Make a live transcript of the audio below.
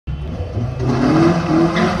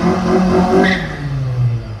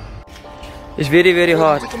It's very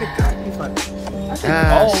hard.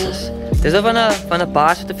 Ja, het is wel van een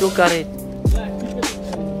baas wat te veel kar heeft.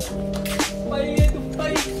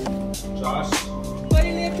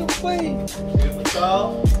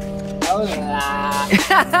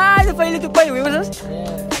 Haha, de pijlen te pijn, hoe was dat?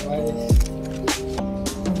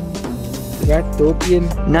 Ja, doopje.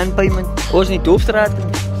 Non-payment. Oh, is niet doopstraat.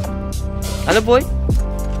 Hallo boy.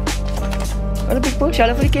 Hallo big boy,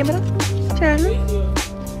 hallo voor de camera. Hallo.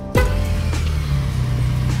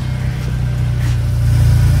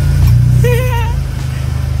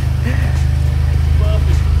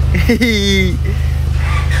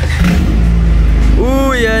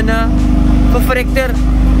 Oeh, Jana. Verfrekter.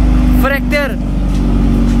 Frekter.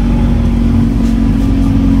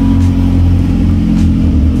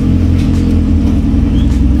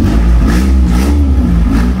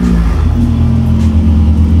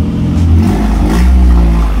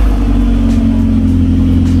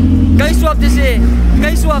 Kan je swap dus hé? Kan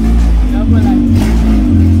je swap? Ja, maar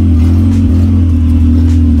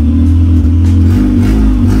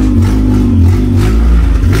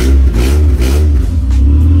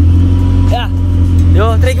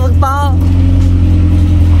Yo, trek hem op de paal.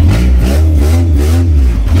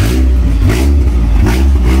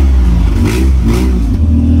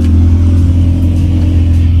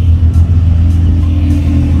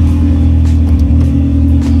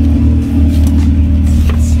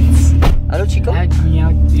 Hallo Chico?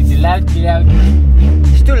 It's loud.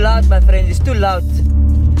 It's too loud my friend, it's too loud.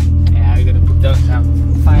 Yeah, we're gonna put down some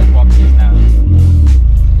fireboxes now.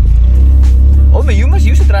 Oh, but you must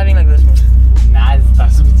use it driving like this, man. Nah,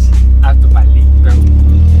 that's out of my league, bro.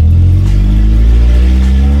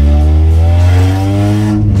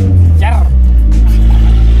 Yeah.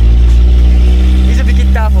 He's a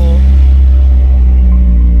big tafel.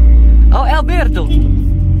 Oh, Alberto.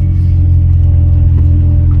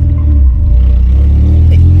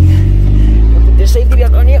 Put the safety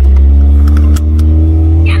belt on here.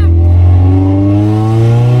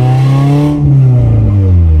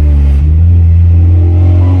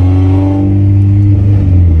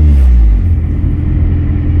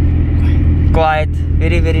 Quiet,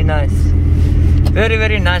 very nice.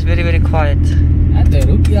 Very nice, very quiet. And the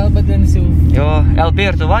rookie Albert so. Yo,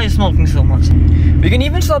 Alberto, why are you smoking so much? We can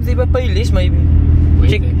even stop there by Payless maybe.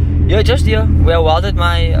 Check. Yeah, just here. We welded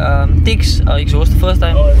my ticks exhaust the first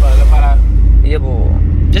time. Oh, para. Yeah, bro.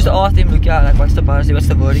 Just ask him, look, yeah, like what's the buzz, what's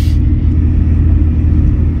the worry?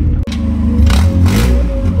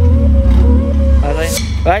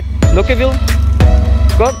 Right, look at Will.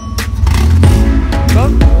 Kom.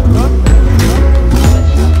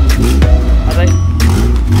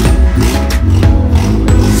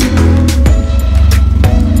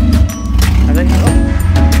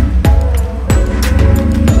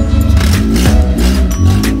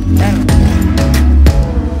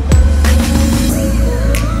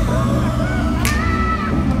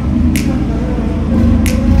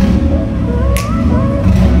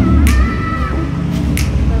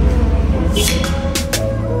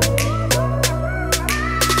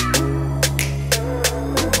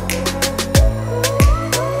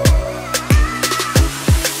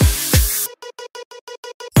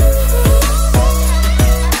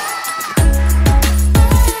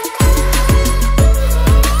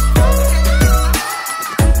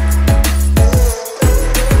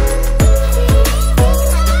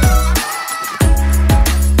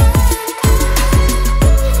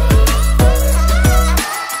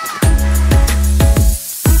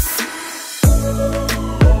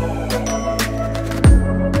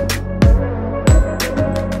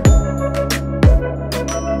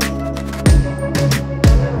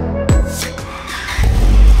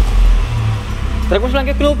 Trek ons lang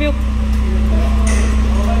een knoopje op.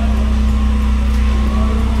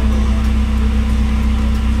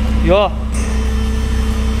 Ja.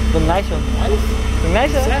 Dat is nice hoor. Dat is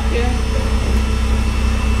nice hè? Zeg je?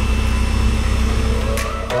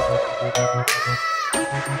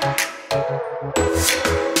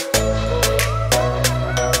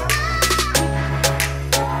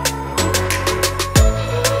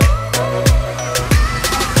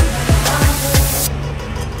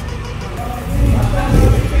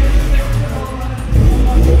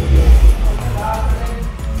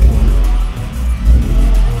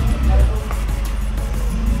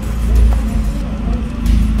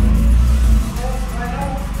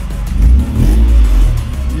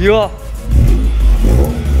 Ja.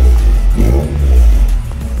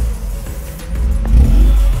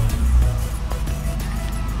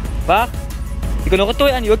 Wacht. Ik kan nog een toy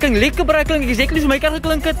aan. Ik klink lekker, maar ik klink exactly zo mijn kar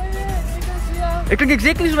geklinkt. Ik klink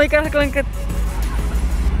exactly zo mijn kar geklinkt.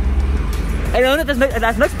 En dan dat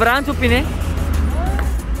is niks brands op je, nee?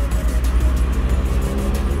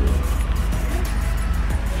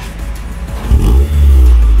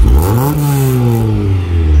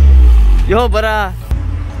 Yo, bara.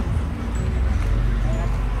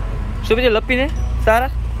 Zo beetje lapje, nee? Sarah?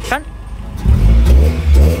 Kan?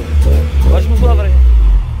 Wat is mijn vlogger?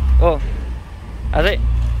 Oh. Asik.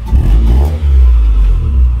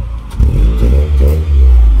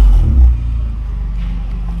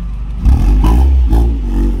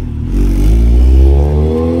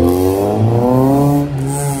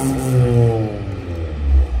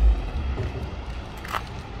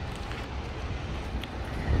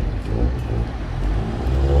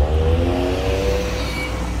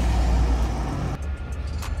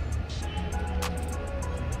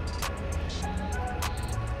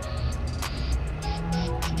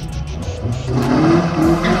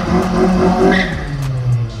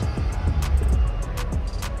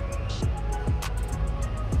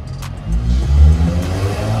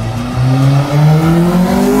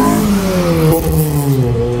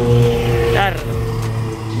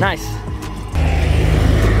 Nice.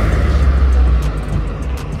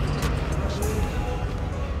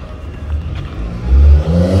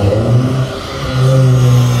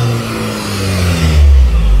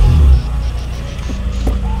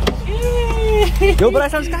 Yo, bro,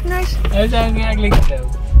 sounds kind of nice. Dat is eigenlijk zo.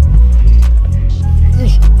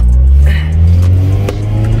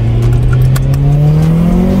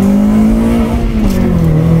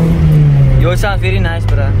 Yo, it sounds very nice,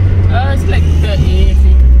 bro. It's like the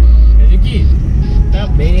easy. As you keep the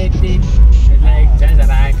B18, it's like just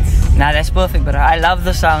right. Nah, that's perfect, bro. I love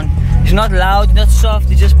the sound. It's not loud, it's not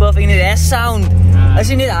soft, it's just perfect. And it has sound. It's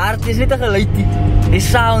not hard, it's not a geluidje. It's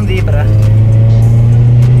sound here, bro.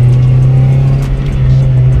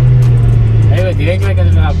 Hey, wat direct like als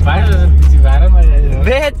we naar buiten, dat is die warm, maar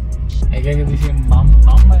Weet? ik denk dat die zien mam,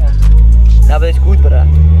 maar ja. Nah, but it's good, bro.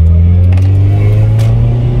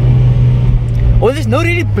 Oh, there's no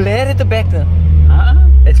really blare at the back though.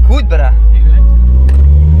 It's good, bro.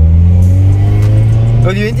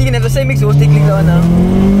 Oh, do you think you can have the same exhaust technique on now?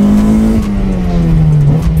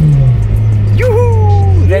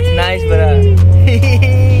 Yoo-hoo! That's nice, bro.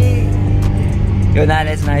 Yo, nah,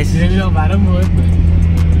 that's nice. Dit is wel warm hoor.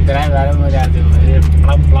 Draai warm hoor, ja,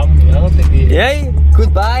 plam plam, Hey,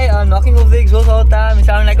 goodbye, knocking off the exhaust all the time. It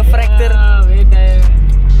sounds like a fractor. Ja, weet je.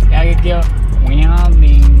 Ja, ik heb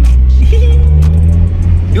ding.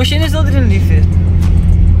 Your shin is still in the lift.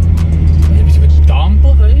 Heb je zo'n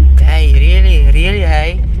dampel, hè? Hey, really,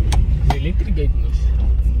 hey. De electric gate moest.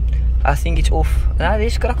 I think it's off. Nah, this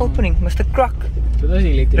is crack opening, Mr. Croc. Dat is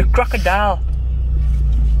electric. The crocodile.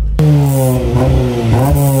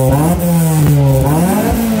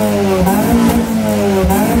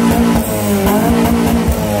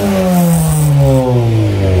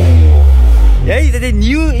 Hey, that is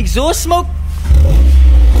new exhaust smoke.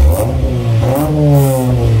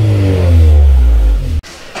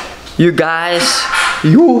 You guys,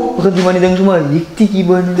 yo, begint die man die ding zomaar lichtig hier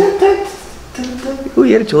binnen. Oh,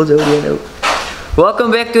 hier is George now.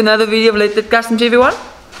 Welcome back to another video of Related Customs, everyone.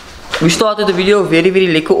 We started the video very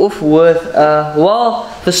lekker off with, well,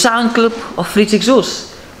 the sound clip of Fritz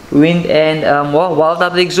exhaust. We went and, well, wilded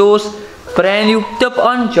up the exhaust, brand new tip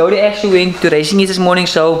on. Jody actually went to racing it this morning,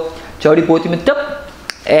 so Jody bought him a tip,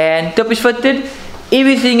 and tip is fitted.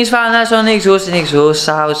 Everything is finalized on the exhaust, and the exhaust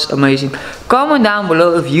sounds amazing. Comment down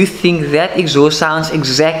below if you think that exhaust sounds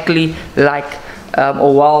exactly like,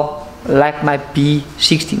 or well, like my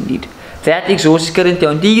B16 did. That exhaust is currently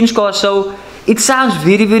on Deegan's car, so it sounds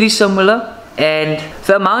very similar, and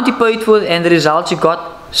the amount you paid for it and the results you got,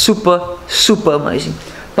 super amazing.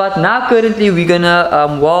 But now currently we're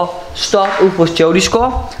gonna well, start off with Jody's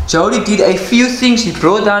car. Jody did a few things, he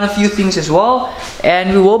brought down a few things as well,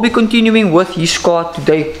 and we will be continuing with his car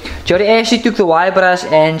today. Jody actually took the wire brush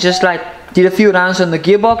and just like did a few rounds on the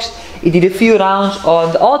gearbox. He did a few rounds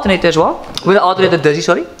on the alternator as well. With the alternator dizzy.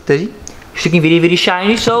 It's looking very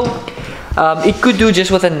shiny, so it could do just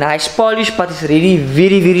with a nice polish, but it's really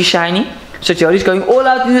very shiny. So Jody's going all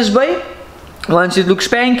out in this bay. Once it looks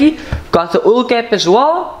spanky, got the oil cap as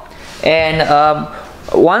well, and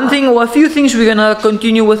one thing or a few things we're gonna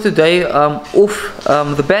continue with today off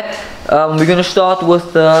the bat. We're gonna start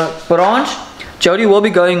with the branch. Jody will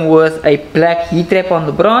be going with a black heat trap on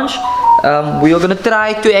the branch. We are gonna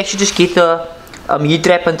try to actually just get the heat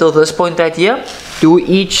trap until this point right here. Do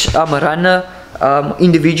each runner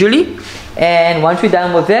individually, and once we're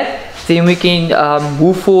done with that, then we can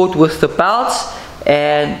move forward with the belts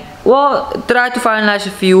and, well, try to finalize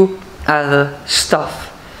a few other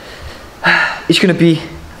stuff. It's gonna be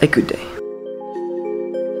a good day.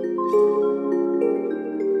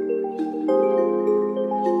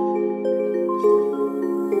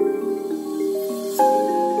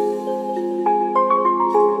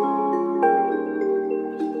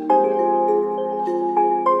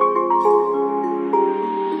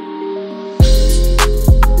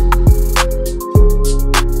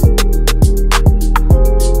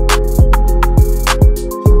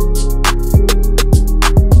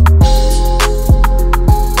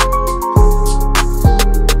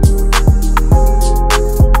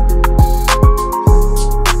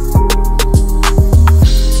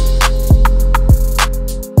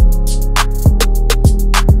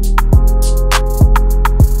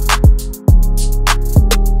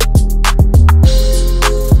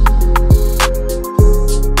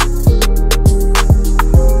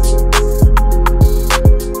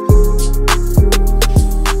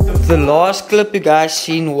 last clip you guys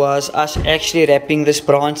seen was us actually wrapping this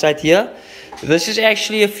branch side here. This is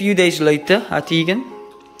actually a few days later, Atigan.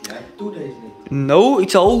 Yeah, 2 days later. No,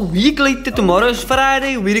 it's a whole week later. Tomorrow is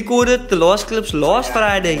Friday. We recorded the last clips last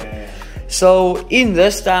Friday. So in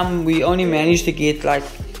this time we only managed to get like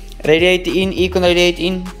radiator in, econ radiator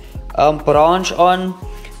in, branch on,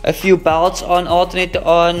 a few belts on, alternator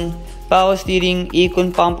on, power steering,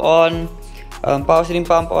 econ pump on, power steering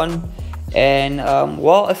pump on, and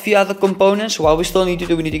well, a few other components. What we still need to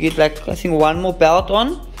do, we need to get like I think one more belt on,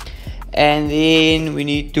 and then we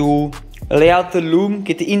need to lay out the loom,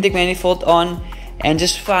 get the intake manifold on, and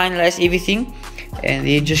just finalize everything, and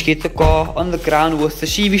then just get the car on the ground with the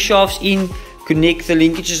CV shafts in, connect the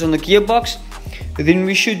linkages on the gearbox, then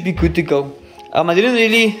we should be good to go. I didn't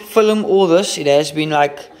really film all this. It has been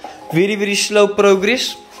like very slow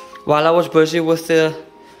progress while I was busy with the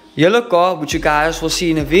yellow car, which you guys will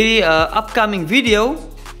see in a very upcoming video.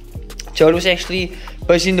 Jody was actually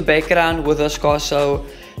busy in the background with this car, so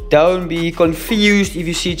don't be confused if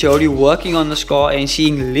you see Jody working on this car and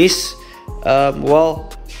seeing less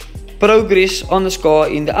well, progress on this car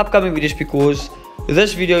in the upcoming videos, because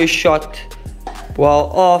this video is shot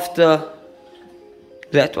well after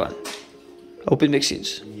that one. Hope it makes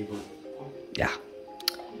sense. Yeah.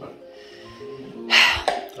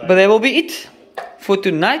 But that will be it for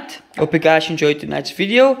tonight. Hope you guys enjoyed tonight's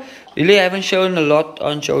video. Really haven't shown a lot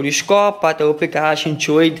on Jody's car, but I hope you guys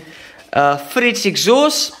enjoyed Fred's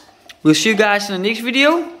exhaust. We'll see you guys in the next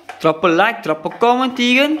video. Drop a like, drop a comment,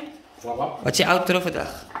 Tegan. What's your outro vandag?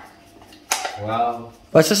 Wow.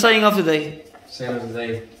 What's the saying of the day? Saying of the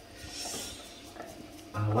day.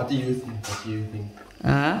 What do you think? What do you think?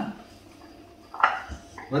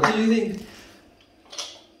 What do you think?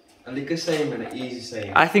 A lekker saying and an easy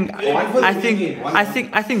saying. I think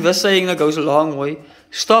this saying that goes a long way.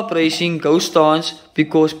 Stop racing, go stance,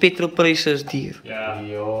 because petrol price is dear. Yeah.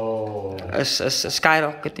 Yo. Is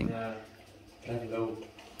skyrocketing. Yeah. Drive low.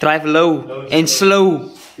 Drive low and slow.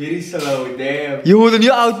 Very slow, damn. Je hoort een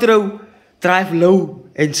nieuw outro. Drive low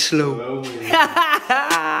and slow.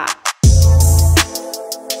 Slow.